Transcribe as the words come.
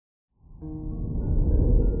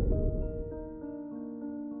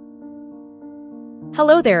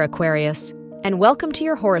Hello there, Aquarius, and welcome to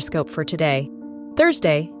your horoscope for today,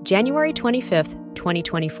 Thursday, January 25th,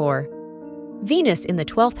 2024. Venus in the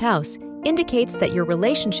 12th house indicates that your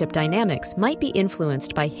relationship dynamics might be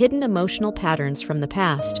influenced by hidden emotional patterns from the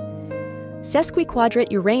past. Sesquiquadrate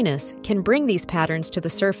Uranus can bring these patterns to the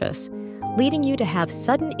surface, leading you to have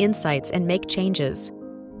sudden insights and make changes.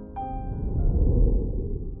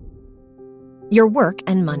 Your work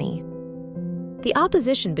and money. The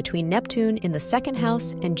opposition between Neptune in the 2nd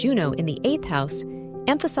house and Juno in the 8th house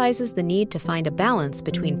emphasizes the need to find a balance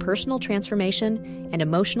between personal transformation and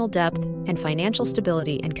emotional depth and financial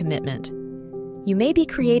stability and commitment. You may be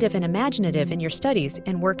creative and imaginative in your studies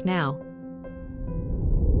and work now.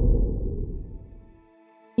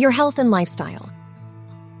 Your health and lifestyle.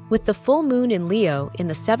 With the full moon in Leo in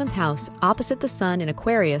the 7th house opposite the sun in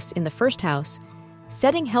Aquarius in the 1st house,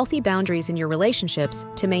 setting healthy boundaries in your relationships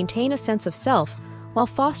to maintain a sense of self while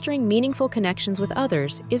fostering meaningful connections with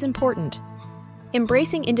others is important.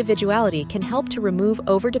 Embracing individuality can help to remove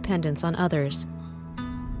overdependence on others.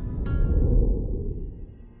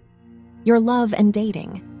 Your love and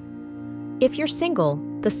dating. If you're single,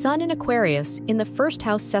 the sun in Aquarius in the 1st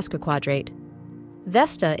house sesquiquadrate,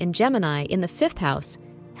 Vesta in Gemini in the 5th house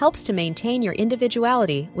helps to maintain your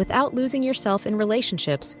individuality without losing yourself in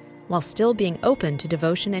relationships while still being open to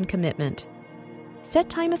devotion and commitment. Set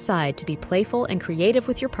time aside to be playful and creative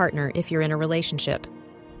with your partner if you're in a relationship.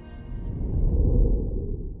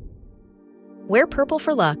 Wear purple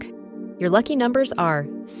for luck. Your lucky numbers are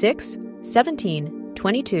 6, 17,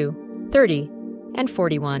 22, 30, and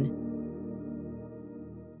 41.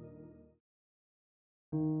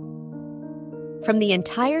 From the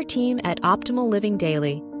entire team at Optimal Living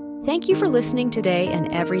Daily, thank you for listening today and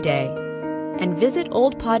every day. And visit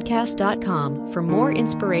oldpodcast.com for more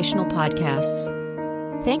inspirational podcasts.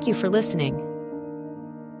 Thank you for listening.